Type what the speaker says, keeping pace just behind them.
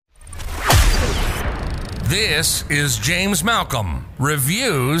This is James Malcolm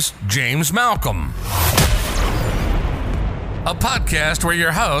Reviews James Malcolm, a podcast where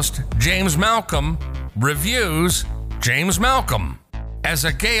your host, James Malcolm, reviews James Malcolm. As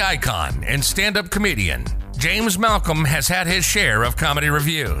a gay icon and stand-up comedian, James Malcolm has had his share of comedy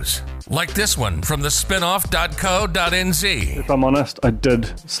reviews, like this one from the spinoff.co.nz. If I'm honest, I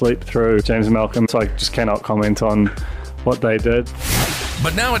did sleep through James Malcolm, so I just cannot comment on what they did.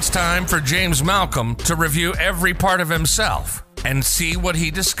 But now it's time for James Malcolm to review every part of himself and see what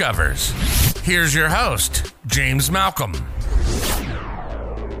he discovers. Here's your host, James Malcolm.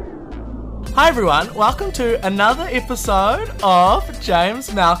 Hi everyone, welcome to another episode of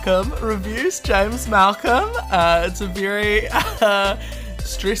James Malcolm Reviews James Malcolm. It's a very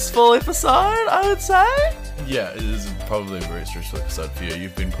stressful episode, I would say. Yeah, it is probably a very stressful episode for you.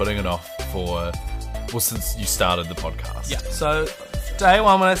 You've been putting it off since you started the podcast. Yeah, so day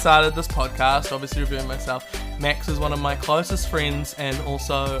one when I started this podcast, obviously reviewing myself, Max is one of my closest friends and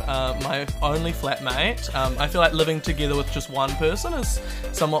also my only flatmate. I feel like living together with just one person is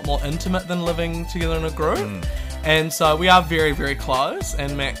somewhat more intimate than living together in a group. And so we are very, very close.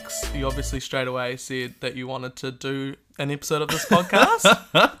 And Max, you obviously straight away said that you wanted to do an episode of this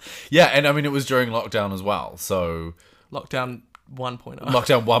podcast. Yeah, and I mean, it was during lockdown as well, so... Lockdown 1.0.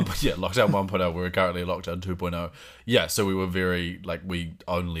 Lockdown 1.0. We're currently at lockdown 2.0. Yeah, so we were very, we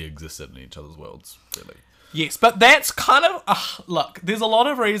only existed in each other's worlds, really. Yes, but that's kind of... look, there's a lot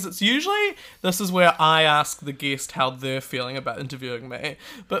of reasons. Usually, this is where I ask the guest how they're feeling about interviewing me.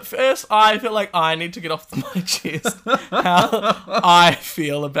 But first, I feel like I need to get off my chest how I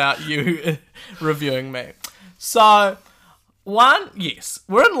feel about you reviewing me. So... one, yes,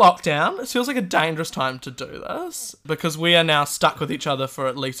 we're in lockdown. It feels like a dangerous time to do this because we are now stuck with each other for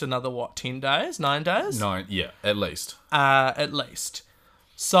at least another, 10 days? 9 days? 9, yeah, at least. At least.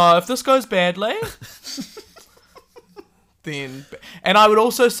 So if this goes badly, then... And I would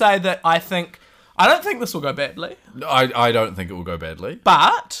also say that I don't think this will go badly. I don't think it will go badly.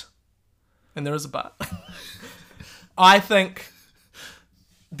 But, and there is a but, I think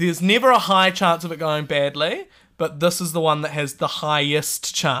there's never a high chance of it going badly. But this is the one that has the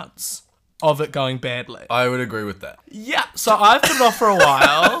highest chance of it going badly. I would agree with that. Yeah, so I've put it off for a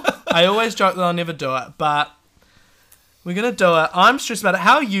while. I always joke that I'll never do it, but we're going to do it. I'm stressed about it.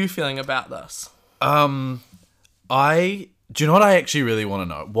 How are you feeling about this? Do you know what I actually really want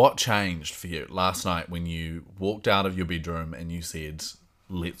to know? What changed for you last night when you walked out of your bedroom and you said,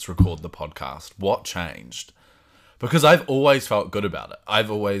 let's record the podcast? What changed? Because I've always felt good about it.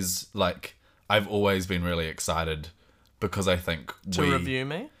 I've always been really excited because I think To review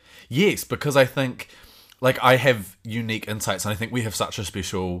me? Yes, because I think, I have unique insights and I think we have such a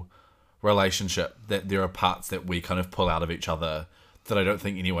special relationship that there are parts that we kind of pull out of each other that I don't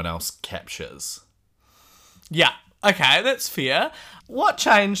think anyone else captures. Yeah, okay, that's fair. What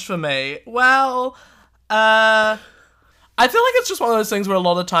changed for me? Well, I feel like it's just one of those things where a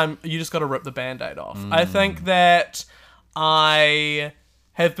lot of the time you just got to rip the Band-Aid off. I think that I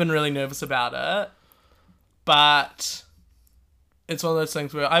have been really nervous about it, but it's one of those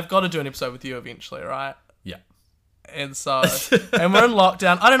things where I've got to do an episode with you eventually, right? Yeah. And so, and we're in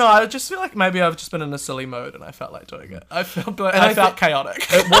lockdown. I don't know, I just feel like maybe I've just been in a silly mood and I felt like doing it. I felt chaotic.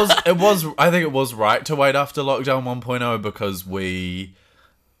 I think it was right to wait after lockdown 1.0 because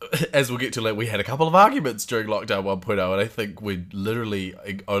as we'll get to later, we had a couple of arguments during lockdown 1.0 and I think we literally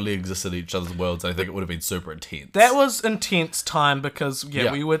only existed in each other's worlds and I think it would have been super intense. That was intense time because,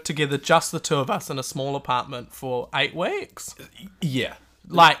 we were together, just the two of us in a small apartment for 8 weeks. Yeah.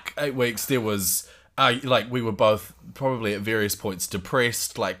 8 weeks, there was... we were both probably at various points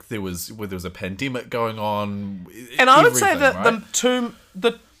depressed. There was a pandemic going on. And I would say that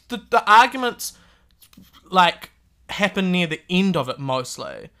the arguments happened near the end of it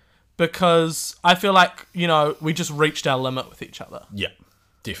mostly because I feel like we just reached our limit with each other. Yeah,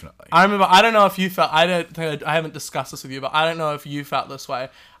 definitely. I remember. I don't know if you felt. I haven't discussed this with you, but I don't know if you felt this way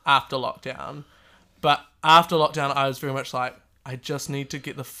after lockdown. But after lockdown, I was very much like, I just need to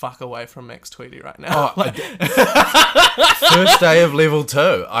get the fuck away from Max Tweedie right now. First day of level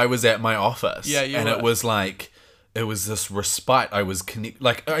 2, I was at my office. Yeah, you were. It was it was this respite. I was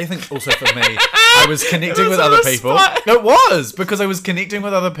I think also for me, I was connecting with other people. It was because I was connecting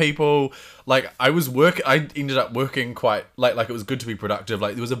with other people. I ended up working quite it was good to be productive.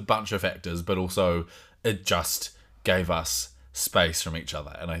 There was a bunch of factors, but also it just gave us space from each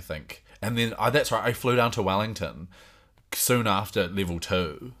other. And I think, and then that's right. I flew down to Wellington soon after level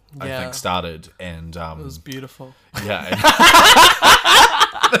 2. I think started, and it was beautiful. Yeah.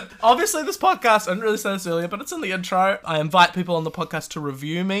 Obviously, this podcast, I didn't really say this earlier, but it's in the intro. I invite people on the podcast to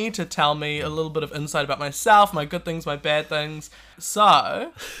review me, to tell me a little bit of insight about myself, my good things, my bad things.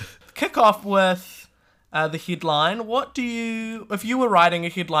 So, kick off with the headline. If you were writing a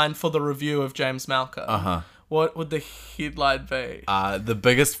headline for the review of James Malcolm, what would the headline be? The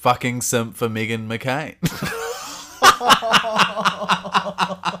biggest fucking simp for Meghan McCain.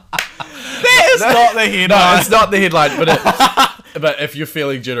 That is not the headline. No, it's not the headline, but if you're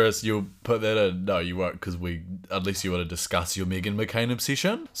feeling generous, you'll put that in. No, you won't, because unless you want to discuss your Meghan McCain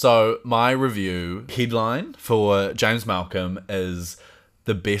obsession. So my review headline for James Malcolm is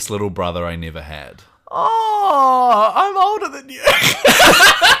the best little brother I never had. Oh, I'm older than you.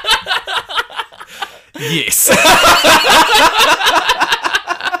 Yes.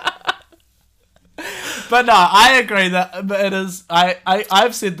 But no, I agree that it is.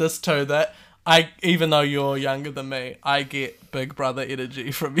 I've said this too, that even though you're younger than me, I get big brother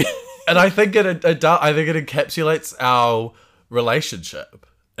energy from you. And I think it encapsulates our relationship.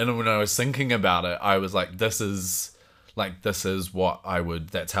 And when I was thinking about it, I was like, this is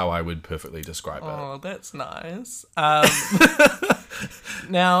that's how I would perfectly describe it. Oh, that's nice.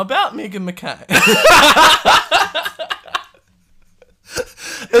 Now about Meghan McCain.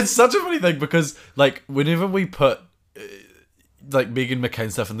 It's such a funny thing because, like, whenever we put Meghan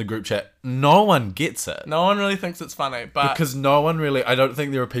McCain stuff in the group chat, no one gets it. No one really thinks it's funny, but because no one really, I don't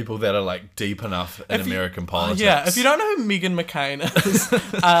think there are people that are like deep enough in American politics. Yeah, if you don't know who Meghan McCain is,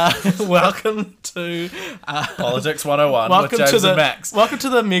 welcome to Politics 101 with James and Max. Welcome to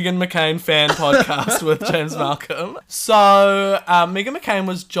the Meghan McCain fan podcast with James Malcolm. So Meghan McCain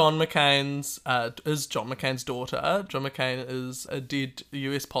was John McCain's daughter. John McCain is a dead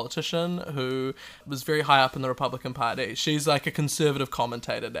US politician who was very high up in the Republican Party. She's like a conservative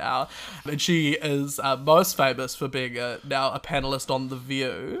commentator now. And she is most famous for being now a panelist on The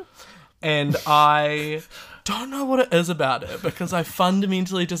View. And I don't know what it is about it, because I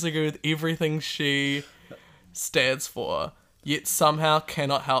fundamentally disagree with everything she stands for, yet somehow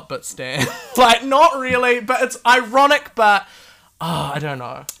cannot help but stand. Like, not really, but it's ironic, but I don't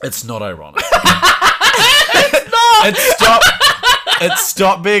know. It's not ironic. It's not! It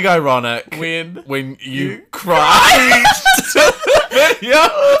stopped being ironic when you cried.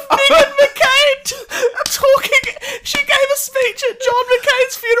 Meghan McCain talking. She gave a speech at John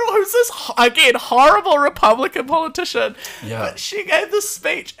McCain's funeral, who's this, again, horrible Republican politician. Yeah. But she gave this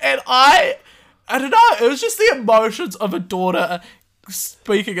speech, and I don't know, it was just the emotions of a daughter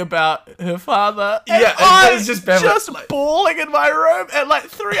speaking about her father. And it was just bawling in my room at like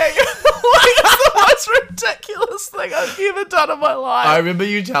 3 a.m. It's the most ridiculous thing I've ever done in my life. I remember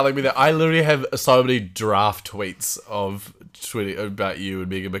you telling me that. I literally have so many draft tweets of Tweedie about you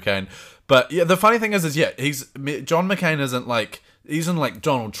and Meghan McCain. But yeah, the funny thing is John McCain isn't like, he isn't like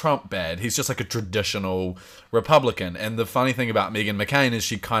Donald Trump bad. He's just like a traditional Republican. And the funny thing about Meghan McCain is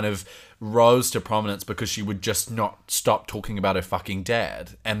she kind of rose to prominence because she would just not stop talking about her fucking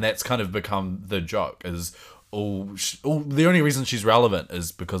dad. And that's kind of become the joke, is the only reason she's relevant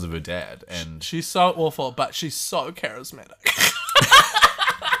is because of her dad. And she's so awful, but she's so charismatic.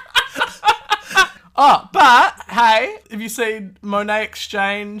 Oh, but hey, have you seen Monet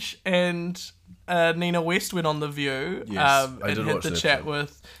Exchange and Nina West went on The View? Yes, I and did had watch the that chat too.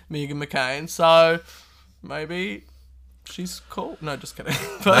 with Meghan McCain. So maybe she's cool. No, just kidding.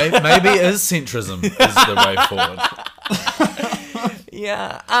 But maybe it is centrism is the way forward.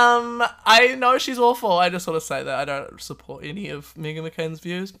 yeah, I know she's awful. I just want to say that I don't support any of Meghan McCain's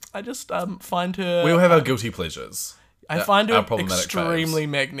views. I just find her. We all have our guilty pleasures. I find her our problematic extremely faves.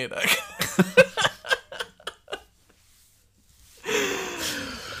 magnetic.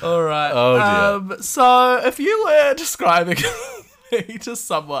 All right. Oh dear. So if you were describing me to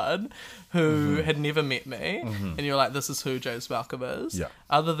someone who had never met me, and you're like, this is who James Malcolm is, Yeah.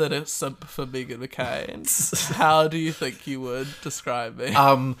 other than a simp for Meghan McCain, how do you think you would describe me?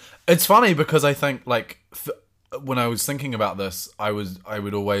 It's funny because I think like when I was thinking about this, I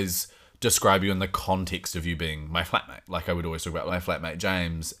would always describe you in the context of you being my flatmate. Like I would always talk about my flatmate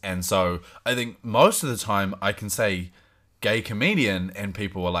James, and so I think most of the time I can say gay comedian and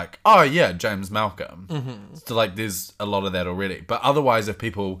people are like, oh yeah, James Malcolm. So like there's a lot of that already. But otherwise, if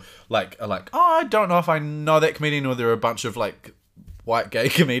people like are like, oh, I don't know if I know that comedian, or there are a bunch of like white gay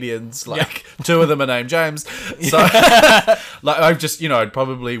comedians, like two of them are named James. So like I've just, I'd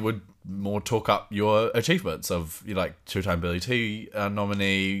probably would more talk up your achievements of like 2-time Billy T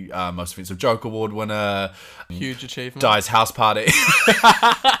nominee, most offensive joke award winner, Huge achievement. Di's house party.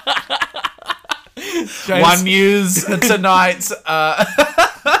 One Muse tonight.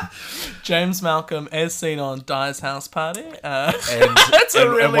 James Malcolm, as seen on Di's House Party. And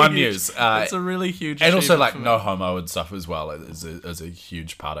One News. It's a really huge and also achievement like no homo and stuff as well is a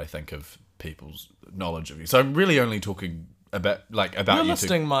huge part, I think, of people's knowledge of you. So I'm really only talking about you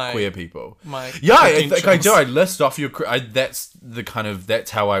to queer people. I think I do. I list off your.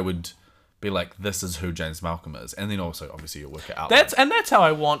 That's how I would be like, this is who James Malcolm is, and then also obviously you'll work it out. That's how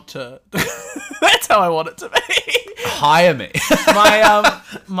I want to. That's how I want it to be. Hire me.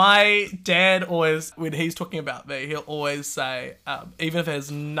 My dad always, when he's talking about me, he'll always say, even if it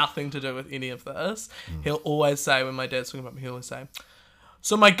has nothing to do with any of this, he'll always say, when my dad's talking about me, he'll always say,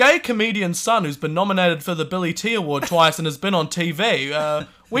 so my gay comedian son, who's been nominated for the Billy T Award twice and has been on TV,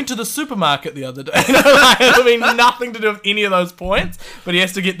 went to the supermarket the other day. I mean, nothing to do with any of those points, but he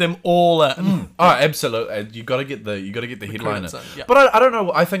has to get them all in. Oh, absolutely. You got to get the headline in. Yeah. But I don't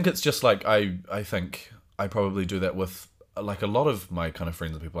know. I think it's just like I think I probably do that with like a lot of my kind of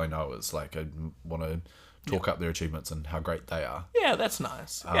friends and people I know. Is like I want to talk up their achievements and how great they are. Yeah, that's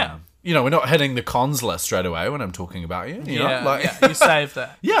nice. Yeah. You know, we're not hitting the cons list straight away when I'm talking about you. You know? Like, you save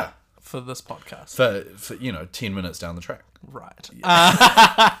that. Yeah. For this podcast. For 10 minutes down the track. Right.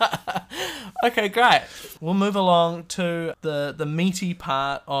 Okay, great. We'll move along to the meaty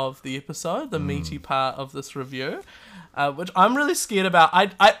part of the episode, the meaty part of this review, which I'm really scared about.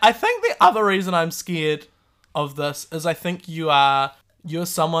 I think the other reason I'm scared of this is I think you're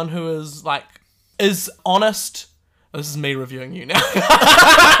someone who is honest. This is me reviewing you now.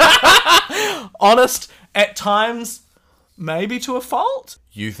 Honest at times, maybe to a fault.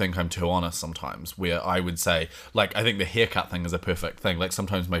 You think I'm too honest sometimes, where I would say, like, I think the haircut thing is a perfect thing. Like,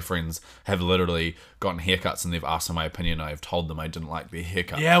 sometimes my friends have literally gotten haircuts and they've asked for my opinion and I've told them I didn't like their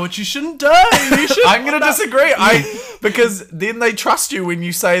haircut. Yeah, which you shouldn't do. You should. I'm going to disagree. Because then they trust you when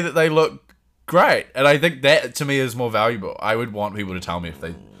you say that they look great. And I think that, to me, is more valuable. I would want people to tell me if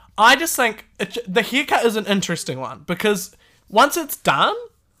they... I just think the haircut is an interesting one because once it's done,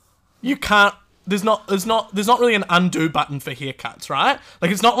 you can't. There's not really an undo button for haircuts, right?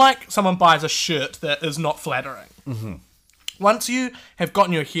 Like it's not like someone buys a shirt that is not flattering. Mm-hmm. Once you have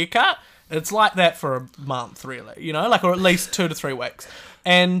gotten your haircut, it's like that for a month, really. You know, like or at least 2 to 3 weeks,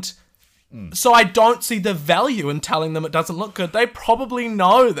 and. So I don't see the value in telling them it doesn't look good. They probably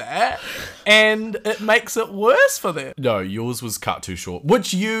know that, and it makes it worse for them. No, yours was cut too short,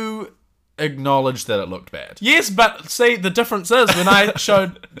 which you acknowledged that it looked bad. Yes, but see, the difference is when I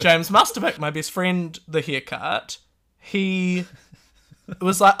showed James Musterpick, my best friend, the haircut, he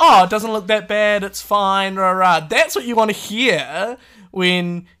was like, oh, it doesn't look that bad, it's fine, rah, rah. That's what you want to hear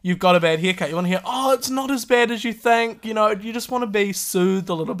when you've got a bad haircut. You want to hear, oh, it's not as bad as you think. You know, you just want to be soothed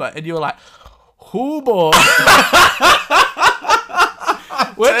a little bit. And you were like, oh boy.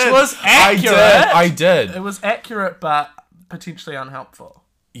 Which was accurate. I did. It was accurate, but potentially unhelpful.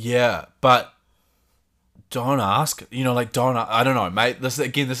 Yeah, but don't ask. You know, like, I don't know, mate. This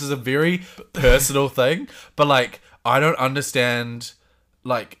is a very personal thing. But, like, I don't understand.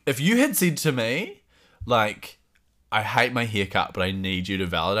 Like, if you had said to me, like... I hate my haircut, but I need you to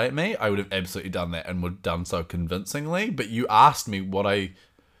validate me, I would have absolutely done that and would have done so convincingly. But you asked me what I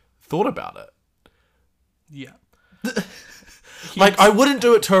thought about it. Yeah. Like, I wouldn't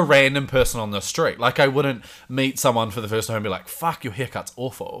do it to a random person on the street. Like, I wouldn't meet someone for the first time and be like, fuck, your haircut's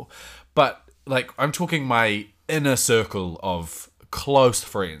awful. But, like, I'm talking my inner circle of close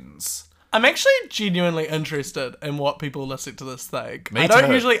friends. I'm actually genuinely interested in what people listening to this think. Me I don't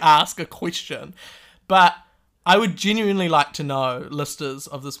too. usually ask a question, but... I would genuinely like to know, listeners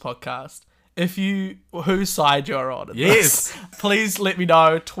of this podcast, whose side you're on. Yes. Please let me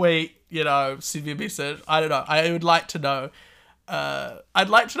know, tweet, send me a message. I don't know. I would like to know. I'd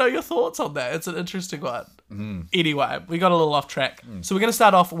like to know your thoughts on that. It's an interesting one. Mm. Anyway, we got a little off track. So we're going to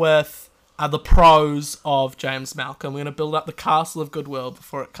start off with the pros of James Malcolm. We're going to build up the castle of goodwill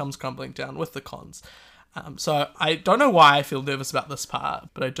before it comes crumbling down with the cons. So I don't know why I feel nervous about this part,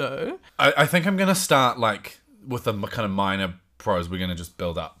 but I do. I think I'm going to start, like... with the kind of minor pros, we're going to just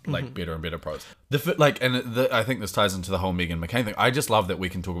build up like better and better pros. I think this ties into the whole Meghan McCain thing. I just love that we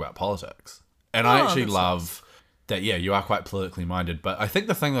can talk about politics. And I actually love that, yeah, you are quite politically minded. But I think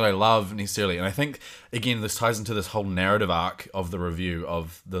the thing that I love necessarily, and I think, again, this ties into this whole narrative arc of the review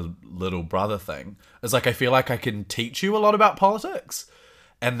of the little brother thing, is like I feel like I can teach you a lot about politics.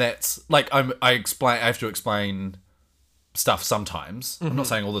 And that's, like, I have to explain... stuff sometimes. I'm not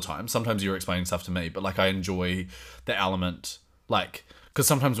saying all the time. Sometimes you're explaining stuff to me, but like I enjoy the element, like, because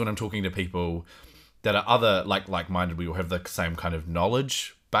sometimes when I'm talking to people that are other like-minded, we all have the same kind of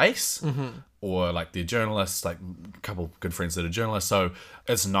knowledge base, or like they're journalists, like a couple good friends that are journalists. So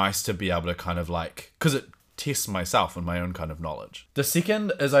it's nice to be able to kind of like, because it test myself and my own kind of knowledge. The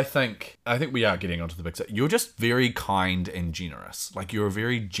second is I think we are getting onto the big set. You're just very kind and generous. Like, you're a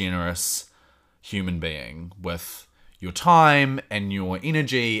very generous human being with your time and your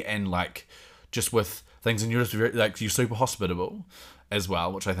energy and like just with things, and you're just very, like, you're super hospitable as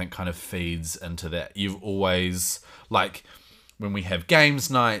well, which I think kind of feeds into that. You've always, like, when we have games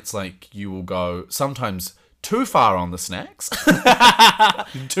nights, like, you will go sometimes too far on the snacks.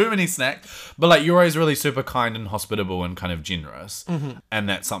 Too many snacks. But, like, you're always really super kind and hospitable and kind of generous. Mm-hmm. And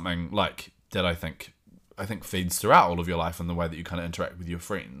that's something, like, that I think feeds throughout all of your life and the way that you kind of interact with your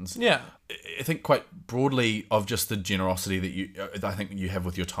friends. Yeah. I think quite broadly of just the generosity that I think you have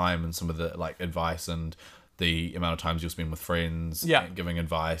with your time and some of the, like, advice and the amount of times you'll spend with friends and giving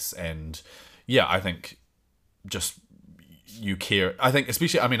advice. And, yeah, I think just you care. I think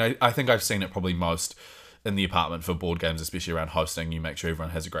especially, I mean, I think I've seen it probably most in the apartment for board games, especially around hosting. You make sure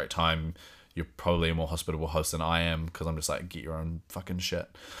everyone has a great time. You're probably a more hospitable host than I am because I'm just like, get your own fucking shit.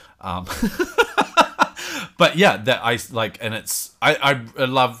 But yeah, that I like, and it's I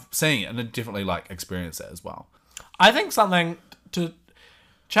love seeing it, and I definitely like experience it as well. I think something to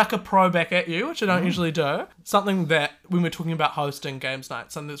chuck a pro back at you, which I don't usually do. Something that when we're talking about hosting games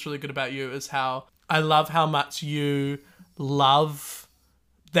night, something that's really good about you is how I love how much you love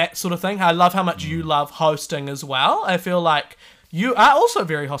that sort of thing. I love how much you love hosting as well. I feel like you are also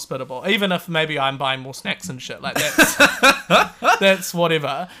very hospitable, even if maybe I'm buying more snacks and shit. Like, that's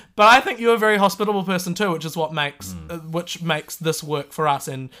whatever. But I think you're a very hospitable person too, which is what makes which makes this work for us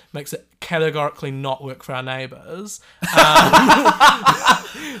and makes it categorically not work for our neighbours.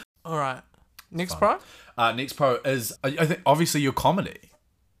 All right, next pro. Next pro is I think obviously your comedy.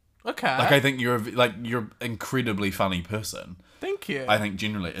 Okay. Like, I think you're an incredibly funny person. Thank you. I think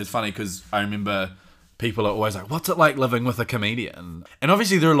generally it's funny because I remember people are always like, what's it like living with a comedian? And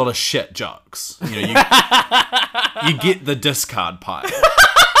obviously there are a lot of shit jokes. You know, you get the discard pile.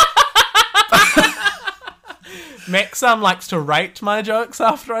 Max likes to rate my jokes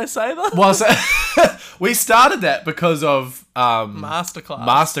after I say them. Well, so we started that because of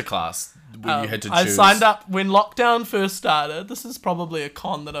Masterclass. When you had to choose. I signed up when lockdown first started. This is probably a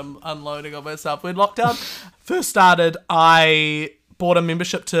con that I'm unloading on myself. When lockdown first started, I bought a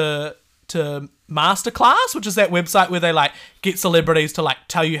membership to Masterclass, which is that website where they like get celebrities to like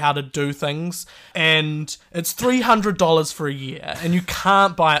tell you how to do things, and it's $300 for a year, and you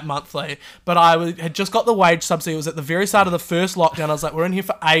can't buy it monthly. But I had just got the wage subsidy. It was at the very start of the first lockdown. I was like, we're in here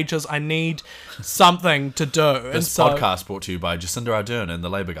for ages. I need something to do. This podcast brought to you by Jacinda Ardern and the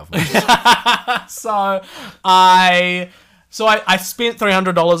Labour government. So I spent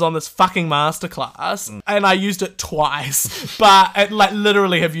 $300 on this fucking masterclass, and I used it twice. But I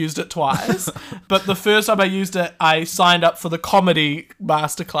literally have used it twice. But the first time I used it, I signed up for the comedy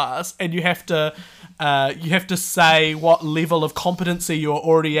masterclass, and you have to say what level of competency you're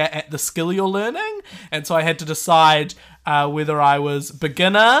already at the skill you're learning. And so I had to decide whether I was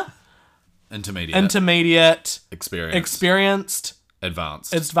beginner, intermediate, experienced,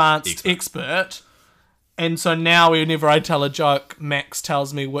 advanced, expert. And so now whenever I tell a joke, Max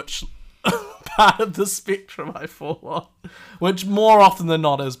tells me which part of the spectrum I fall on, which more often than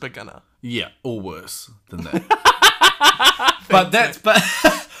not is beginner. Yeah, or worse than that.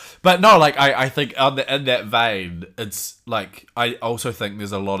 But no, like I think in that vein, it's like I also think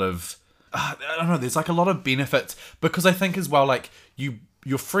there's a lot of I don't know. There's like a lot of benefits because I think as well, like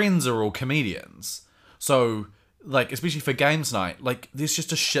your friends are all comedians, so like especially for games night, like there's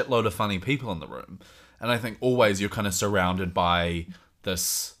just a shitload of funny people in the room. And I think always you're kind of surrounded by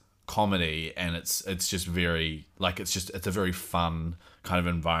this comedy, and it's just very like it's a very fun kind of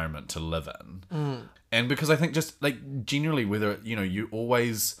environment to live in. And because I think just like generally whether you're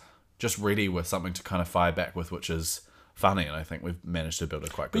always just ready with something to kind of fire back with, which is funny, and I think we've managed to build a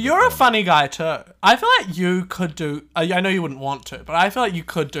quite good. But you're a funny guy too. I feel like you could do. I know you wouldn't want to, but I feel like you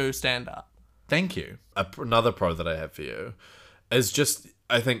could do stand up. Thank you. Another pro that I have for you is just.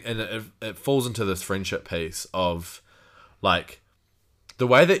 I think, and it falls into this friendship piece of, like, the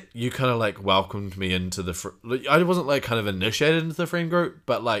way that you kind of, like, welcomed me into I wasn't, like, kind of initiated into the friend group,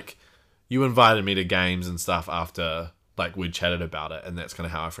 but, like, you invited me to games and stuff after, like, we'd chatted about it, and that's kind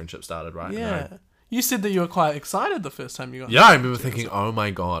of how our friendship started, right? Yeah. You said that you were quite excited the first time you got. Yeah, I remember thinking, oh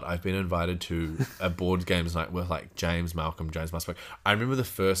my god, I've been invited to a board games night with, like, James Malcolm, James Musberg. I remember the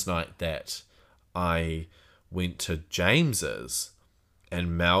first night that I went to James's,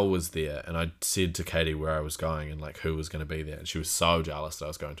 and Mel was there, and I said to Katie where I was going and like who was going to be there, and she was so jealous that I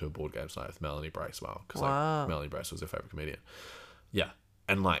was going to a board games night with Melanie Bracewell because like Melanie Bracewell was her favorite comedian. Yeah,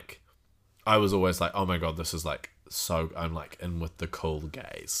 and like I was always like, oh my god, this is like so I'm like in with the cool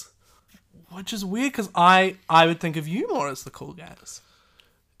gays. Which is weird because I would think of you more as the cool guys.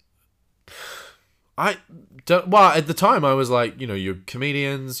 I don't. Well, at the time, I was like, you're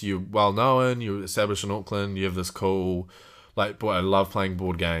comedians, you're well known, you're established in Auckland, you have this cool, boy, I love playing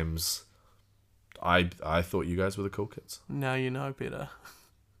board games. I thought you guys were the cool kids. Now you know better.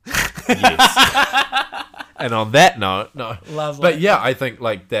 Yes. And on that note, no. Lovely. But yeah, I think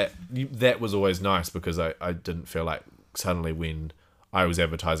that was always nice because I didn't feel like suddenly when I was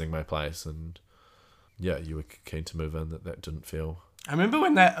advertising my place and yeah, you were keen to move in, that didn't feel... I remember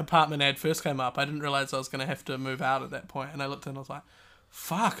when that apartment ad first came up, I didn't realise I was going to have to move out at that point, and I looked in and I was like,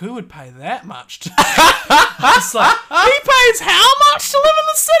 fuck, who would pay that much? It's like, he pays how much to live in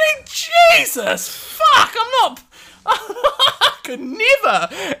the city? Jesus, fuck, I could never.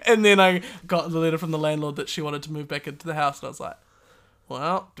 And then I got the letter from the landlord that she wanted to move back into the house, and I was like,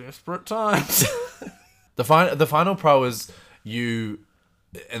 well, desperate times. The final pro is you,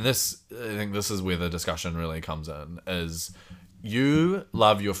 and this, I think this is where the discussion really comes in, is you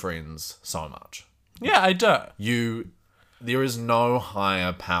love your friends so much. Yeah, I do. There is no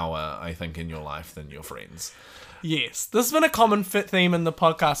higher power, I think, in your life than your friends. Yes, this has been a common theme in the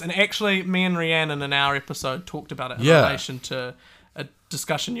podcast, and actually, me and Rhiannon in our episode talked about it in relation to a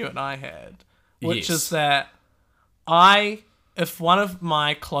discussion you and I had, which is that if one of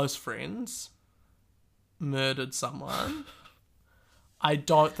my close friends murdered someone, I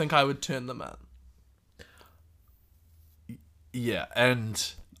don't think I would turn them in. Yeah,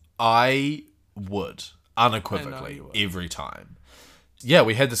 and I would, unequivocally, every time. Yeah,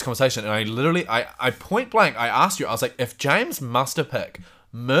 we had this conversation, and I literally, I point blank, I asked you, I was like, if James Musterpick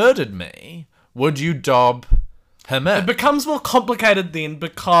murdered me, would you dob him in? It becomes more complicated then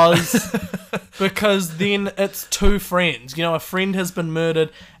because then it's two friends. A friend has been murdered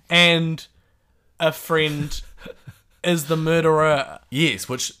and a friend is the murderer. Yes,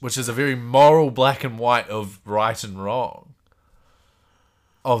 which is a very moral black and white of right and wrong.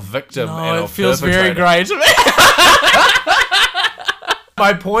 Of victim and of feels perpetrator. very grey to me.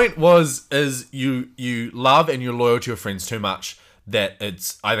 My point is you love and you're loyal to your friends too much that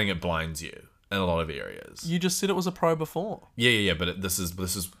I think it blinds you in a lot of areas. You just said it was a pro before. Yeah, but this is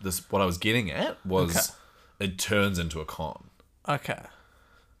what I was getting at was it turns into a con. Okay.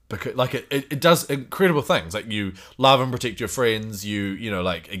 Because it does incredible things. Like you love and protect your friends. You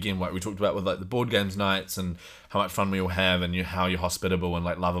again what we talked about with the board games nights and how much fun we all have and how you're hospitable and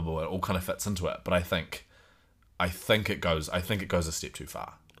lovable. It all kind of fits into it. But I think it goes a step too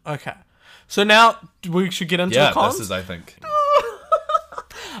far. Okay. So now we should get into the cons. This is I think.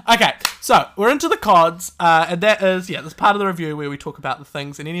 Okay, so we're into the cons, and that is this part of the review where we talk about the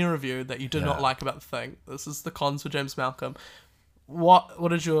things in any review that you do not like about the thing. This is the cons for James Malcolm.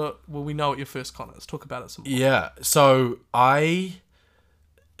 What is your... Well, we know what your first con is. Talk about it some more. Yeah, so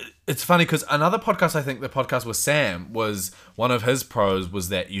it's funny because another podcast, I think the podcast with Sam, was one of his pros was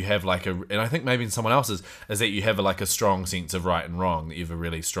that you have and I think maybe in someone else's, is that you have a strong sense of right and wrong, that you have a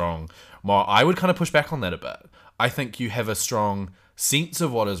really strong... Well, I would kind of push back on that a bit. I think you have a strong sense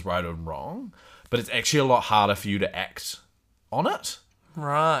of what is right and wrong, but it's actually a lot harder for you to act on it.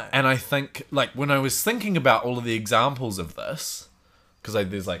 Right. And I think, when I was thinking about all of the examples of this... because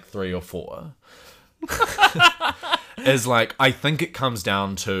there's 3 or 4, is I think it comes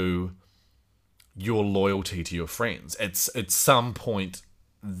down to your loyalty to your friends. It's at some point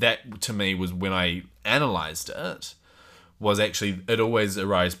that to me was when I analysed it, was actually, it always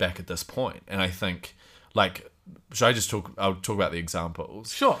arrives back at this point. And I think, should I just I'll talk about the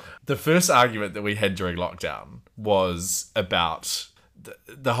examples. Sure. The first argument that we had during lockdown was about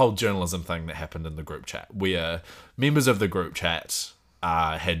the whole journalism thing that happened in the group chat, where members of the group chat...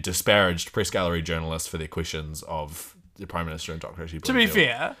 had disparaged press gallery journalists for their questions of the Prime Minister and Dr. To be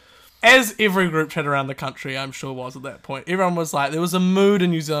fair, as every group chat around the country, I'm sure was at that point, everyone was like, there was a mood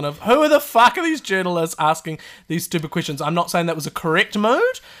in New Zealand of, who the fuck are these journalists asking these stupid questions? I'm not saying that was a correct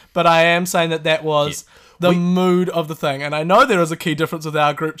mood, but I am saying that was the mood of the thing. And I know there is a key difference with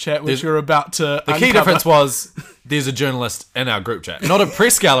our group chat, which you're about to The key difference was, there's a journalist in our group chat. Not a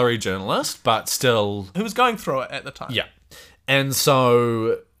press gallery journalist, but still... who was going through it at the time. Yeah. And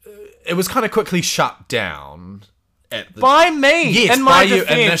so it was kind of quickly shut down by me. Yes, in my by defense,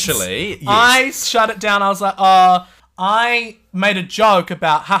 you initially. Yes. I shut it down. I was like, I made a joke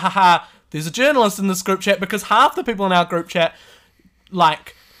about, there's a journalist in this group chat, because half the people in our group chat,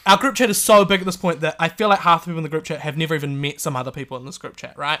 our group chat is so big at this point that I feel like half the people in the group chat have never even met some other people in this group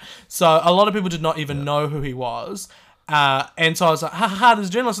chat, right? So a lot of people did not even know who he was. And so I was like, there's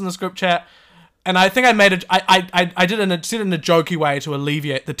a journalist in this group chat. And I think I made it. I said it in a jokey way to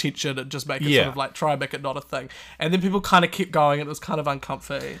alleviate the tension and just make it sort of like try and make it not a thing. And then people kind of kept going, and it was kind of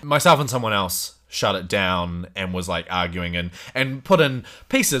uncomfy. Myself and someone else shut it down and was like arguing and put in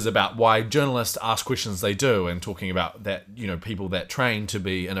pieces about why journalists ask questions they do, and talking about that, you know, people that train to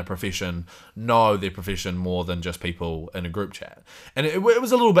be in a profession know their profession more than just people in a group chat. And it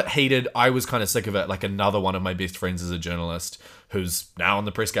was a little bit heated. I was kind of sick of it. Like, another one of my best friends is a journalist who's now in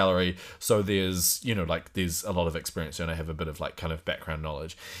the press gallery, so there's, you know, like, there's a lot of experience and I have a bit of like kind of background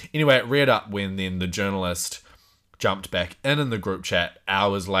knowledge. Anyway, it reared up when then the journalist jumped back in the group chat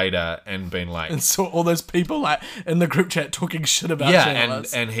hours later and been like... And saw all those people like in the group chat talking shit about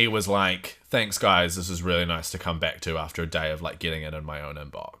journalists. and he was like, thanks guys, this is really nice to come back to after a day of like getting it in my own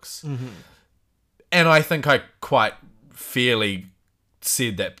inbox. Mm-hmm. And I think I quite fairly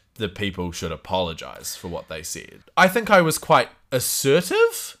said that the people should apologise for what they said. I think I was quite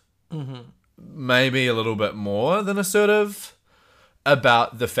assertive, maybe a little bit more than assertive,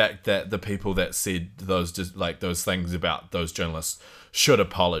 about the fact that the people that said those things about those journalists should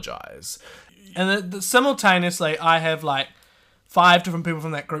apologize. And simultaneously, I have like 5 different people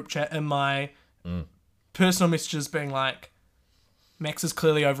from that group chat in my personal messages being like, Max is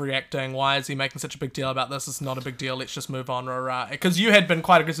clearly overreacting. Why is he making such a big deal about this? It's not a big deal. Let's just move on. Because you had been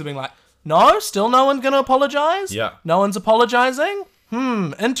quite aggressive being like, no, still no one's going to apologize? Yeah. No one's apologizing?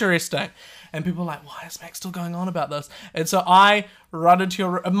 Interesting. And people are like, why is Max still going on about this? And so I run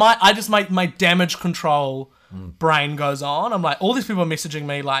into my damage control brain goes on. I'm like, all these people are messaging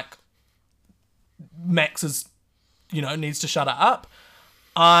me like, Max is, you know, needs to shut up.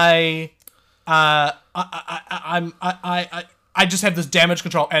 I just have this damage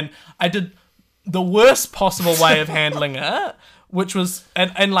control, and I did the worst possible way of handling it, which was,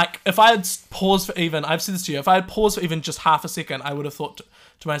 and like, if I had paused for even, I've said this to you, if I had paused for even just half a second, I would have thought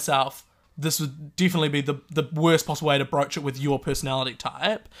to myself, this would definitely be the worst possible way to broach it with your personality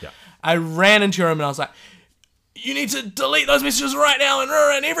type. Yeah. I ran into your room and I was like, you need to delete those messages right now,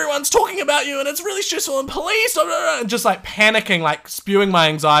 and everyone's talking about you, and it's really stressful, and police, and just like panicking, like spewing my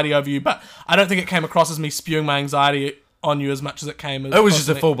anxiety over you. But I don't think it came across as me spewing my anxiety on you as much as it came as... It was just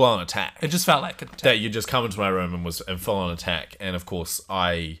a full-blown attack. It just felt like an attack. That you just come into my room and was in full-on attack. And of course,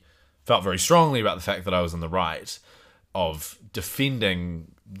 I felt very strongly about the fact that I was in the right of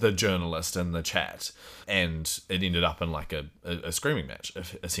defending the journalist in the chat. And it ended up in like a screaming match,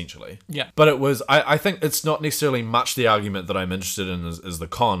 essentially. Yeah. But it was... I think it's not necessarily much the argument that I'm interested in is the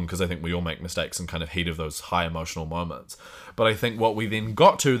con, because I think we all make mistakes in kind of heat of those high emotional moments. But I think what we then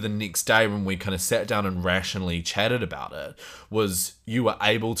got to the next day when we kind of sat down and rationally chatted about it was you were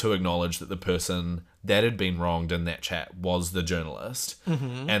able to acknowledge that the person that had been wronged in that chat was the journalist.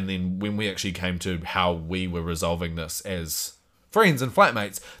 Mm-hmm. And then when we actually came to how we were resolving this as friends and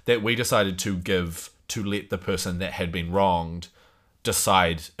flatmates, that we decided to let the person that had been wronged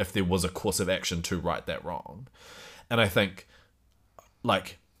decide if there was a course of action to right that wrong. And I think,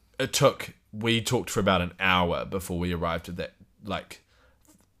 like, we talked for about an hour before we arrived at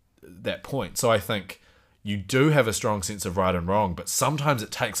that point. So I think you do have a strong sense of right and wrong, but sometimes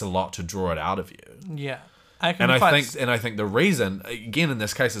it takes a lot to draw it out of you. Yeah. I think the reason, again, in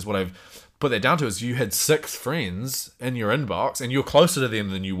this case, is what I've put that down to, is you had 6 friends in your inbox, and you're closer to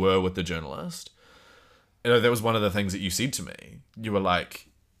them than you were with the journalist. You know, that was one of the things that you said to me. You were like,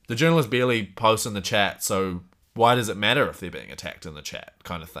 the journalist barely posts in the chat, so why does it matter if they're being attacked in the chat,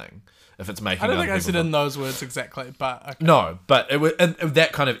 kind of thing? If it's making... I don't think I said in those words exactly, but... Okay. No, but it was in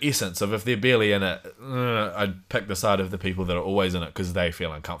that kind of essence of if they're barely in it, I'd pick the side of the people that are always in it because they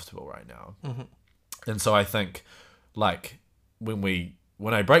feel uncomfortable right now. Mm-hmm. And so I think, like, when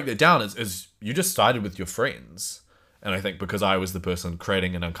I break that down, is you just started with your friends. And I think because I was the person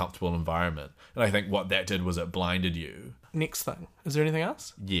creating an uncomfortable environment, and I think what that did was it blinded you. Next thing. Is there anything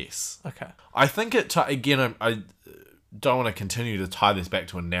else? Yes. Okay. I think again, I don't want to continue to tie this back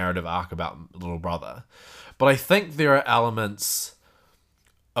to a narrative arc about little brother, but I think there are elements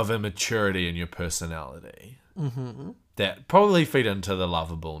of immaturity in your personality that probably feed into the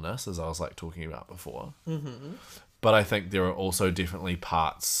lovableness, as I was like talking about before. Mm-hmm. But I think there are also definitely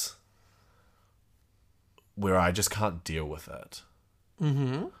parts where I just can't deal with it.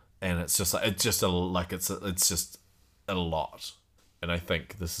 Mm-hmm. And it's just like, it's just a lot. And I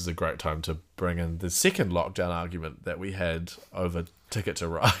think this is a great time to bring in the second lockdown argument that we had over Ticket to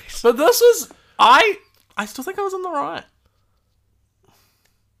Ride. But this was... I still think I was in the right.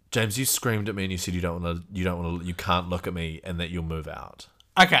 James, you screamed at me and you said you can't look at me and that you'll move out.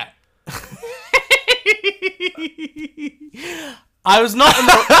 Okay. I was not in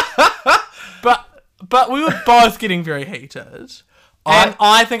the... But we were both getting very heated. And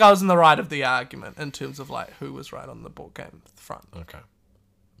I think I was in the right of the argument in terms of like who was right on the board game front.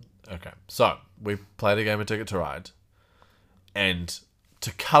 Okay. So we played a game of Ticket to Ride, and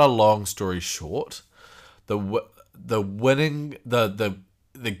to cut a long story short, the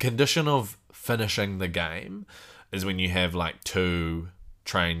condition of finishing the game is when you have like 2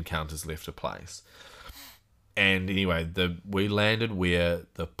 train counters left to place. And anyway, we landed where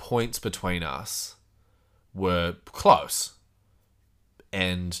the points between us were close.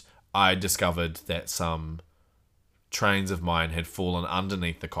 And I discovered that some trains of mine had fallen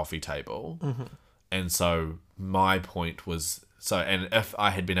underneath the coffee table. Mm-hmm. And so my point was... and if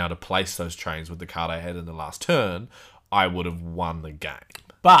I had been able to place those trains with the card I had in the last turn, I would have won the game.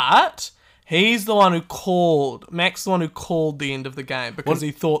 But he's the one who called... Mac's the one who called the end of the game because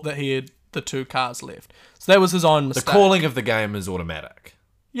he thought that he had the 2 cars left. So that was his own mistake. The calling of the game is automatic.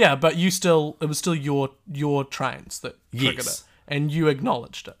 Yeah, but it was still your trains that triggered it. And you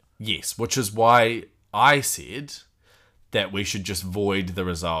acknowledged it. Yes, which is why I said that we should just void the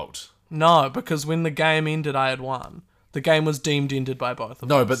result. No, because when the game ended, I had won. The game was deemed ended by both of us.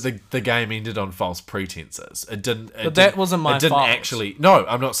 No, but the game ended on false pretenses. It didn't. But that wasn't my fault. It didn't actually. No,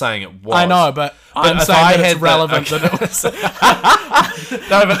 I'm not saying it was. I know, but I'm saying that it's relevant that it was.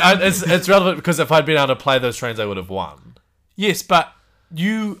 No, but it's relevant because if I'd been able to play those trains, I would have won. Yes, but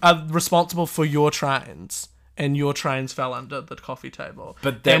you are responsible for your trains. And your trains fell under the coffee table.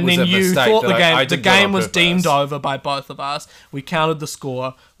 But that was a mistake that the game was deemed over by both of us. We counted the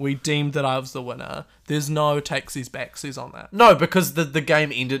score. We deemed that I was the winner. There's no takesies backsies on that. No, because the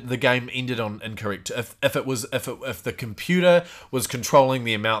game ended. The game ended on incorrect. If the computer was controlling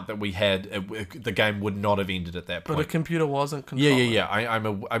the amount that we had, the game would not have ended at that point. But the computer wasn't controlling. Yeah.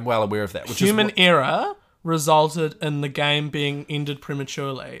 I'm well aware of that. Human error resulted in the game being ended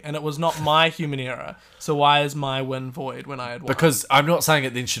prematurely, and it was not my human error. So why is my win void when I had won? Because I'm not saying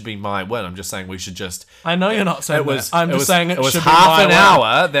it then should be my win. I'm just saying we should just... I know you're not saying that. I'm just saying it should be my win. It was half an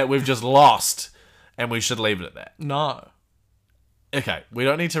hour that we've just lost, and we should leave it at that. No. Okay, we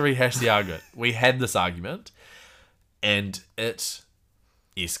don't need to rehash the argument. We had this argument, and it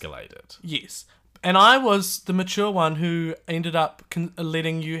escalated. Yes. And I was the mature one who ended up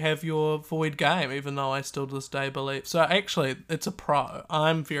letting you have your void game, even though I still to this day believe... So actually, it's a pro.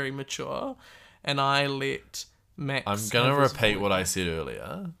 I'm very mature, and I let Max... I'm going to repeat what I said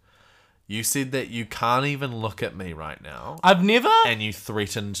earlier. You said that you can't even look at me right now. I've never... And you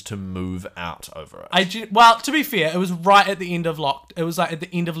threatened to move out over it. Well, to be fair, it was right at the end of It was like at the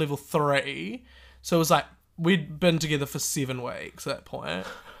end of level 3. So it was like, we'd been together for 7 weeks at that point.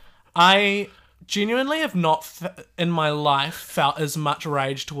 I... genuinely have not in my life felt as much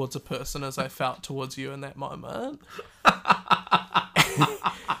rage towards a person as I felt towards you in that moment.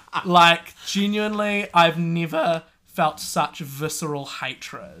 Like, genuinely, I've never felt such visceral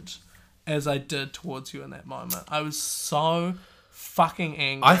hatred as I did towards you in that moment. I was so fucking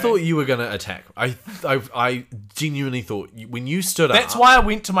angry. I thought you were going to attack. I genuinely thought when you stood up... That's why I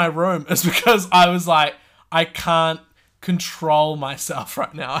went to my room, is because I was like, I can't control myself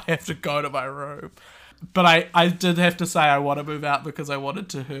right now. I have to go to my room. But I did have to say I want to move out because I wanted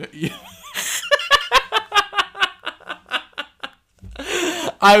to hurt you.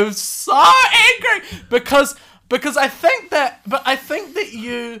 I was so angry because I think that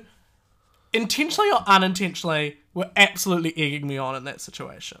you intentionally or unintentionally were absolutely egging me on in that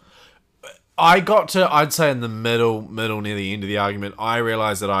situation. I got to, I'd say in the middle near the end of the argument, I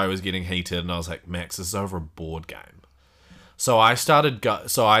realized that I was getting heated and I was like, Max, this is over a board game. So I started,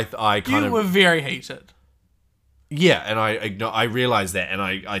 You were very heated. Yeah, and I realized that, and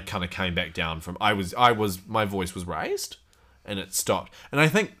I kind of came back down from, my voice was raised, and it stopped. And I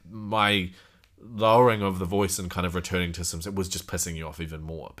think my lowering of the voice and kind of returning to some, it was just pissing you off even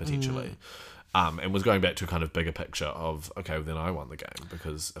more, potentially. And was going back to a kind of bigger picture of, okay, well, then I won the game,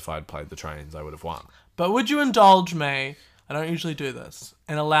 because if I'd played the trains, I would have won. But would you indulge me, I don't usually do this,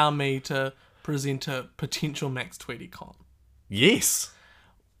 and allow me to present a potential Max Tweedie con? Yes.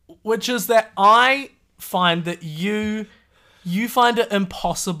 Which is that I find that you find it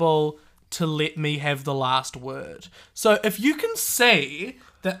impossible to let me have the last word. So if you can see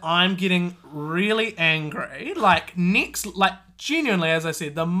that I'm getting really angry, genuinely, as I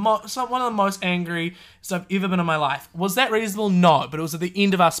said, one of the most angry I've ever been in my life. Was that reasonable? No, but it was at the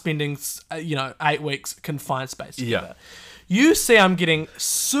end of us spending, 8 weeks confined space together. Yeah. You see I'm getting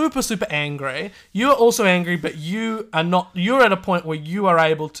super, super angry. You're also angry, but you're at a point where you are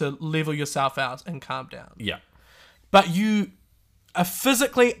able to level yourself out and calm down. Yeah. But you are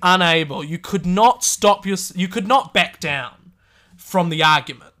physically unable. You could not you could not back down from the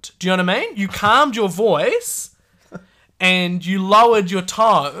argument. Do you know what I mean? You calmed your voice and you lowered your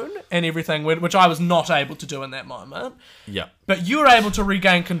tone and everything, which I was not able to do in that moment. Yeah. But you were able to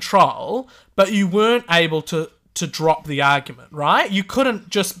regain control, but you weren't able to drop the argument, right? You couldn't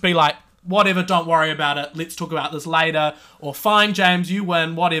just be like, whatever, don't worry about it, let's talk about this later, or fine, James, you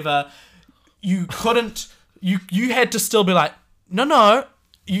win, whatever. You couldn't, you had to still be like, no,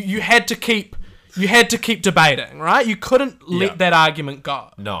 you had to keep debating, right? You couldn't let that argument go.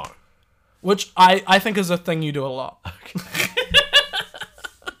 No. Which I think is a thing you do a lot.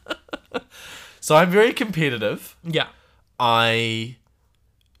 So I'm very competitive. Yeah. I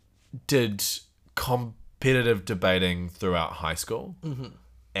did competitive debating throughout high school,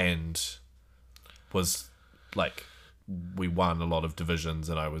 and was like, we won a lot of divisions,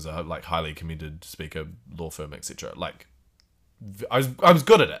 and I was a like highly commended speaker, law firm, etc. Like, I was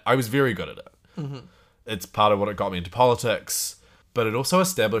good at it. I was very good at it. It's part of what it got me into politics, but it also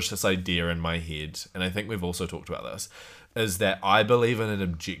established this idea in my head, and I think we've also talked about this, is that I believe in an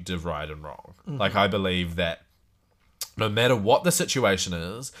objective right and wrong. Like, I believe that no matter what the situation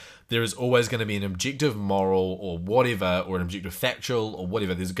is, there is always going to be an objective moral or whatever, or an objective factual or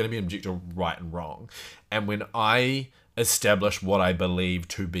whatever. There's going to be an objective right and wrong. And when I establish what I believe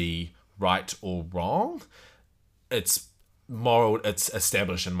to be right or wrong, it's moral, it's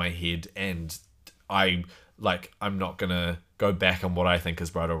established in my head, and I'm not going to go back on what I think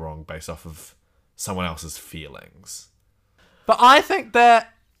is right or wrong based off of someone else's feelings. But I think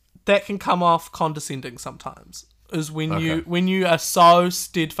that can come off condescending sometimes. Is when you are so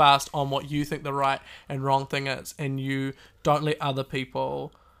steadfast on what you think the right and wrong thing is, and you don't let other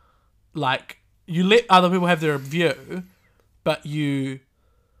people, like, you let other people have their view, but you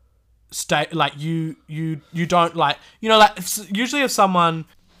stay, like, you don't, like, like, usually if I'm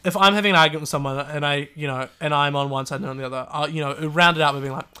having an argument with someone and and I'm on one side and on the other, I'll, round it out by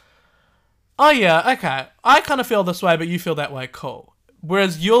being like, oh yeah, okay, I kind of feel this way, but you feel that way, cool.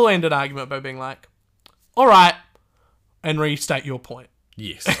 Whereas you'll end an argument by being like, all right, and restate your point.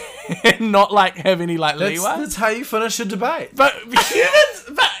 Yes. And not, like, have any, like, leeway. That's how you finish a debate. But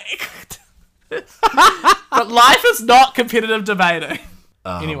humans... but life is not competitive debating.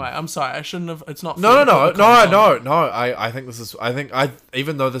 Anyway, I'm sorry. I shouldn't have... It's not... No. I think this is...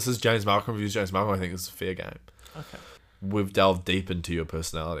 even though this is James Malcolm reviews James Malcolm, I think it's a fair game. Okay. We've delved deep into your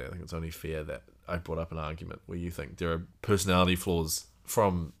personality. I think it's only fair that I brought up an argument where you think there are personality flaws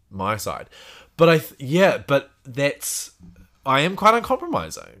from my side. But I am quite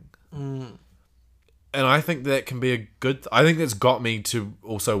uncompromising. And I think that can be a good... I think that's got me to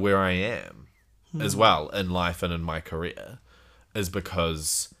also where I am as well in life and in my career, is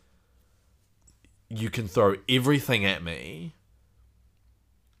because you can throw everything at me,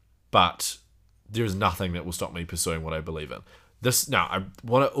 but there's nothing that will stop me pursuing what I believe in. This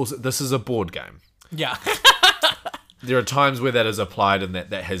is a board game. Yeah. There are times where that is applied, and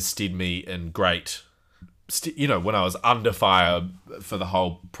that has steered me in great... when I was under fire for the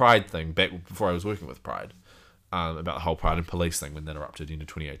whole Pride thing, back before I was working with Pride, about the whole Pride and Police thing when that erupted into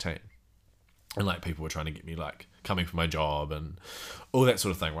 2018. And, like, people were trying to get me, like, coming for my job and all that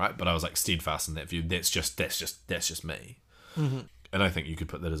sort of thing, right? But I was, like, steadfast in that view. That's just me. And I think you could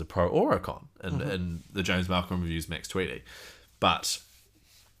put that as a pro or a con in the James Malcolm reviews Max Tweedie. But,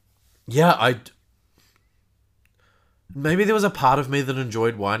 yeah, maybe there was a part of me that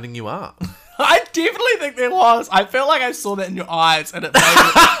enjoyed winding you up. I definitely think there was. I felt like I saw that in your eyes, and it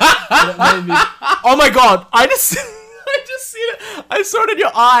made me... Oh my god! I just seen it. I saw it in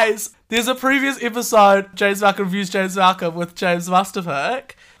your eyes. There's a previous episode, James Malcolm reviews James Malcolm with James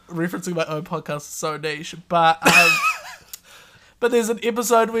Mustafic, referencing my own podcast is so niche, but there's an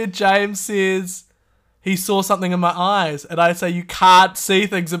episode where James says he saw something in my eyes, and I say you can't see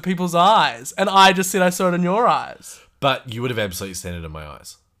things in people's eyes, and I just said I saw it in your eyes. But you would have absolutely seen it in my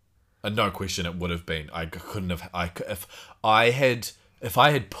eyes. And no question, it would have been. I couldn't have. If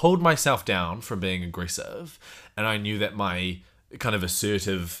I had pulled myself down from being aggressive, and I knew that my kind of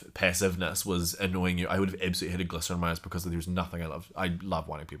assertive passiveness was annoying you, I would have absolutely had a glister in my eyes, because there's nothing I love. I love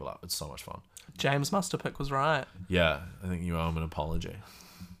winding people up. It's so much fun. James Mustapick was right. Yeah, I think you owe him an apology.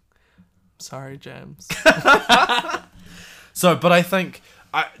 Sorry, James. So, but I think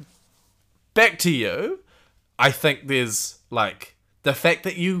back to you. I think there's, like, the fact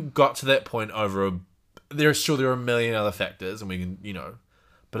that you got to that point over there are a million other factors, and we can,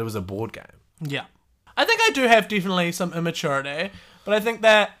 but it was a board game. Yeah. I think I do have definitely some immaturity, but I think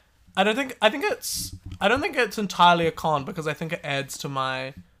it's entirely a con, because I think it adds to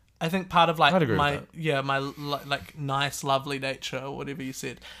my, I think part of, like, I'd agree my, with that. yeah, my, like, nice, lovely nature, or whatever you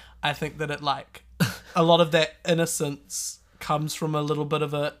said. I think that it, like, a lot of that innocence comes from a little bit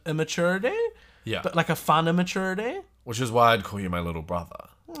of a immaturity. Yeah. But, like, a fun immaturity. which is why I'd call you my little brother.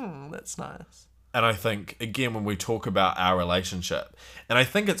 That's nice. And I think, again, when we talk about our relationship, and I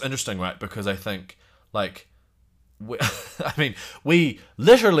think it's interesting, right? Because I think, like, I mean, we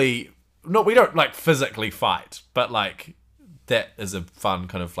literally, no, we don't, like, physically fight, but, like, that is a fun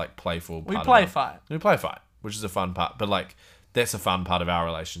kind of, like, playful part. We play fight, which is a fun part. But, like, that's a fun part of our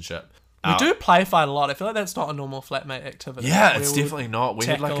relationship. We do play fight a lot. I feel like that's not a normal flatmate activity. Yeah, it's definitely not. We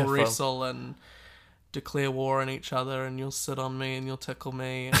tackle, had, like, a wrestle, and declare war on each other, and you'll sit on me and you'll tickle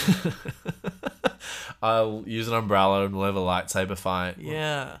me. And... I'll use an umbrella and we'll have a lightsaber fight.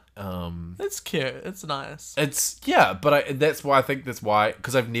 Yeah. It's cute. It's nice. But that's why,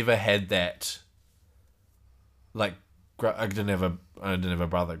 because I've never had that, like, I didn't have a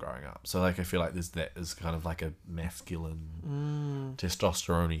brother growing up. So, like, I feel like that is kind of like a masculine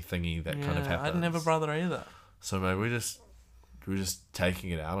testosterone thingy that kind of happens. I didn't have a brother either. So maybe we're just taking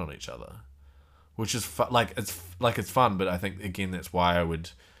it out on each other, which is it's fun. But I think, again, that's why I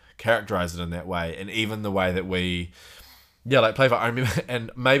would characterize it in that way. And even the way that we play fight. I remember,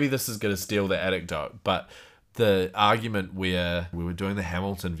 and maybe this is going to steal the anecdote, but the argument where we were doing the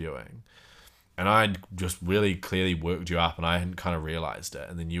Hamilton viewing and I just really clearly worked you up and I hadn't kind of realized it,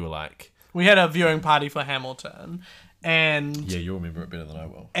 and then you were like, we had a viewing party for Hamilton, and yeah, you'll remember it better than I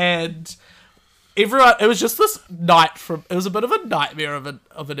will, and everyone, it was just this night it was a bit of a nightmare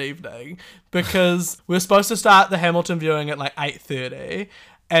of an evening, because we were supposed to start the Hamilton viewing at like 8:30,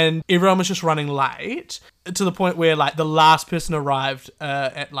 and everyone was just running late to the point where, like, the last person arrived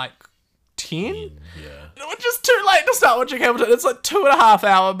at like 10. Yeah. It was just too late to start watching Hamilton. It's like 2.5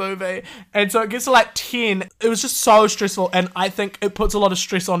 hour movie. And so it gets to like 10. It was just so stressful. And I think it puts a lot of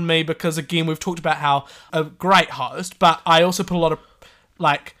stress on me because, again, we've talked about how a great host, but I also put a lot of,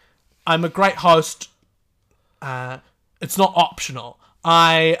 like, I'm a great host. It's not optional.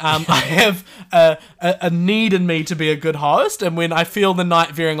 I have a need in me to be a good host, and when I feel the night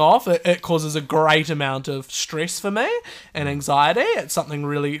veering off, it causes a great amount of stress for me and anxiety. It's something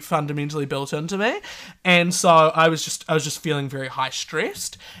really fundamentally built into me, and so I was just feeling very high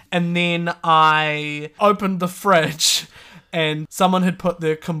stressed. And then I opened the fridge, and someone had put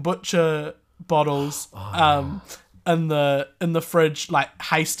their kombucha bottles in the fridge, like,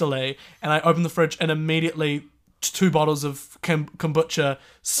 hastily, and I opened the fridge and immediately 2 bottles of kombucha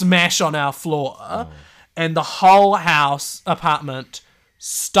smash on our floor, and the whole apartment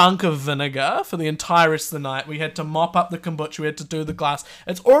stunk of vinegar for the entire rest of the night. We had to mop up the kombucha, we had to do the glass.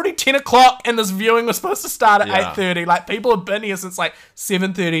 It's already 10 o'clock and this viewing was supposed to start at 8:30. Like, people have been here since like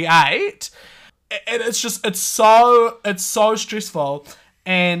 7:38, and it's so stressful.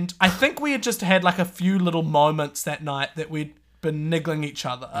 And I think we had just had like a few little moments that night that we'd been niggling each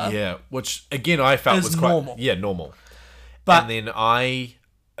other. Yeah, which again I felt was quite normal. Yeah, normal. But and then I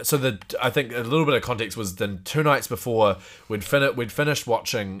think a little bit of context was then 2 nights before we'd finished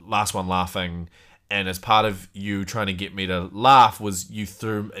watching Last One Laughing, and as part of you trying to get me to laugh was you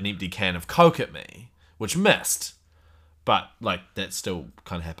threw an empty can of Coke at me, which missed, but like that still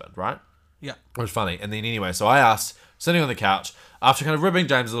kind of happened, right? Yeah. It was funny. And then anyway, so I asked, sitting on the couch, after kind of ribbing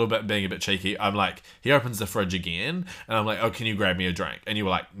James a little bit and being a bit cheeky, I'm like, he opens the fridge again, and I'm like, oh, can you grab me a drink? And you were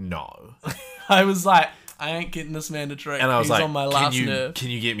like, no. I was like, I ain't getting this man a drink. And I was He's like, on my last nerve.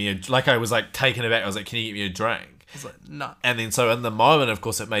 can you get me I was like taken aback. I was like, can you get me a drink? I was like, no. And then so in the moment, of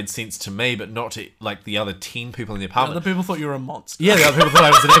course, it made sense to me, but not to like the other 10 people in the apartment. Other people thought you were a monster. Yeah, the other people thought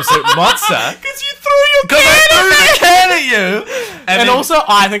I was an absolute monster. Because you threw your can at you. And also,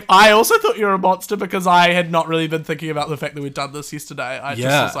 I think I also thought you were a monster because I had not really been thinking about the fact that we'd done this yesterday. I just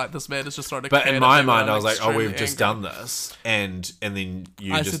was like, this man is just throwing a But can in at my me mind, when I I'm was like, oh, we've extremely just angry. done this. And then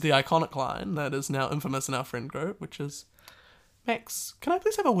I said the iconic line that is now infamous in our friend group, which is, Max, can I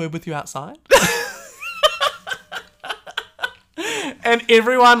please have a word with you outside? And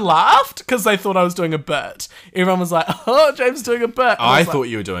everyone laughed because they thought I was doing a bit. Everyone was like, oh, James is doing a bit. And I thought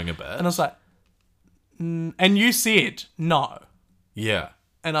you were doing a bit. And I was like, and you said no. Yeah.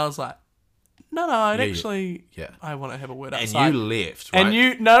 And I was like, no, I'd Yeah, actually, yeah. I want to have a word outside. And you left, right? And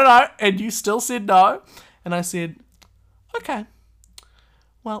you, no, and you still said no. And I said, okay,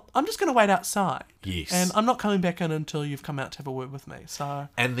 well, I'm just going to wait outside. Yes. And I'm not coming back in until you've come out to have a word with me. So.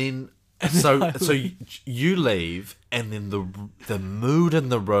 And then, so you leave, and then the mood in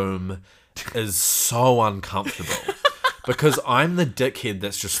the room is so uncomfortable. Because I'm the dickhead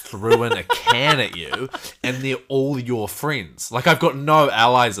that's just threw in a can at you, and they're all your friends. Like, I've got no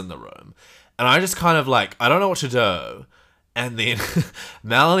allies in the room. And I just kind of like, I don't know what to do. And then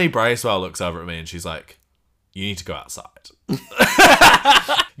Melanie Bracewell looks over at me and she's like, you need to go outside.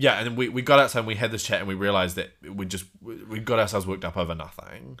 Yeah, and then we got outside and we had this chat and we realised that we got ourselves worked up over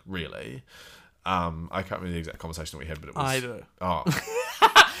nothing, really. I can't remember the exact conversation that we had, but it was... I do. Oh.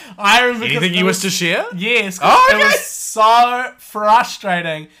 I remember. Anything you wish to share? Yes. Oh, okay. It was so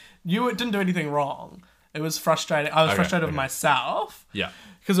frustrating. You didn't do anything wrong. It was frustrating. I was frustrated with myself. Yeah.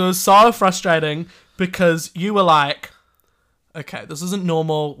 Because it was so frustrating because you were like, okay, this isn't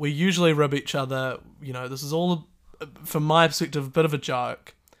normal. We usually rib each other. You know, this is all, from my perspective, a bit of a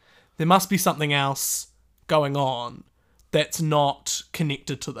joke. There must be something else going on that's not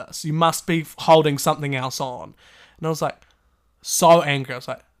connected to this. You must be holding something else on. And I was like, so angry. I was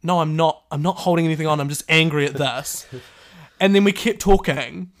like, no, I'm not holding anything on. I'm just angry at this. And then we kept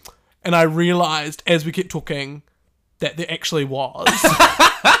talking, and I realized as we kept talking that there actually was.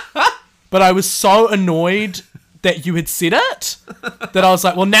 But I was so annoyed that you had said it that I was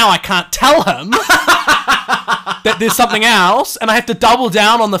like, well, now I can't tell him that there's something else, and I have to double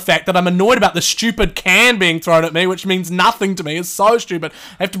down on the fact that I'm annoyed about the stupid can being thrown at me, which means nothing to me. It's so stupid.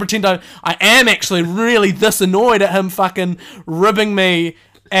 I have to pretend I am actually really this annoyed at him fucking ribbing me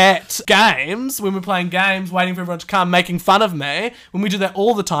at games, when we're playing games, waiting for everyone to come, making fun of me. When we do that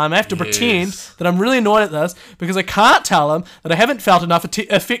all the time, I have to pretend that I'm really annoyed at this because I can't tell him that I haven't felt enough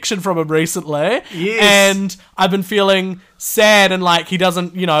affection from him recently. Yes. And I've been feeling sad and like he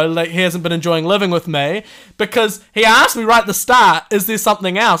doesn't, you know, like he hasn't been enjoying living with me because he asked me right at the start, is there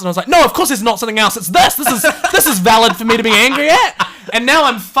something else? And I was like, no, of course there's not something else. It's this. This is valid for me to be angry at. And now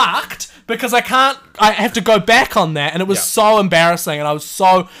I'm fucked. Because I have to go back on that, and it was so embarrassing, and I was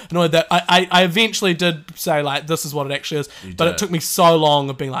so annoyed that I eventually did say, like, this is what it actually is, but it took me so long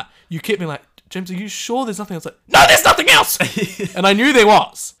of being like, you kept being like, James, are you sure there's nothing else? Like, no, there's nothing else! And I knew there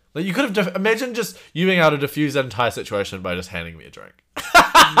was. Like, you could have, imagine just you being able to diffuse that entire situation by just handing me a drink.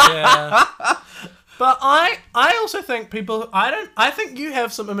 Yeah. But I also think I think you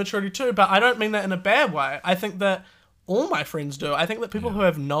have some immaturity too, but I don't mean that in a bad way. I think that all my friends do. I think that people who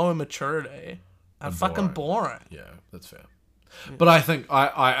have no immaturity are fucking boring. Yeah, that's fair. Yeah. But I think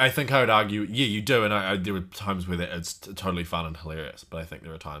I would argue, yeah, you do, and there are times where it's totally fun and hilarious. But I think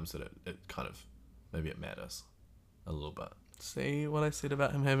there are times that it kind of maybe it matters a little bit. See what I said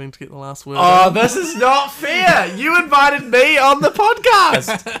about him having to get the last word? Oh, this is not fair. You invited me on the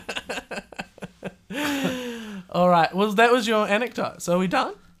podcast. All right. Well, that was your anecdote. So are we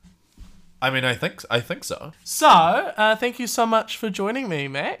done? I mean, I think so. So, thank you so much for joining me,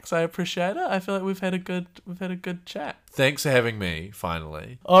 Max. I appreciate it. I feel like we've had a good chat. Thanks for having me,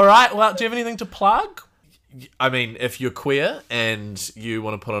 finally. All right. Well, do you have anything to plug? I mean, if you're queer and you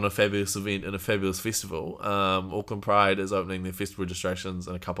want to put on a fabulous event in a fabulous festival, Auckland Pride is opening their festival registrations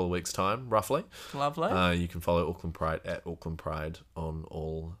in a couple of weeks' time, roughly. Lovely. You can follow Auckland Pride at Auckland Pride on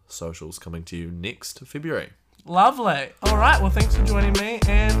all socials, coming to you next February. Lovely. All right. Well, thanks for joining me,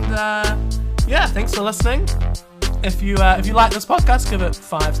 and thanks for listening. If you like this podcast, give it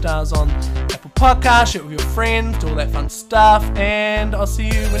 5 stars on Apple Podcasts, share it with your friends, do all that fun stuff, and I'll see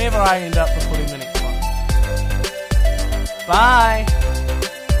you whenever I end up recording the next one. Bye.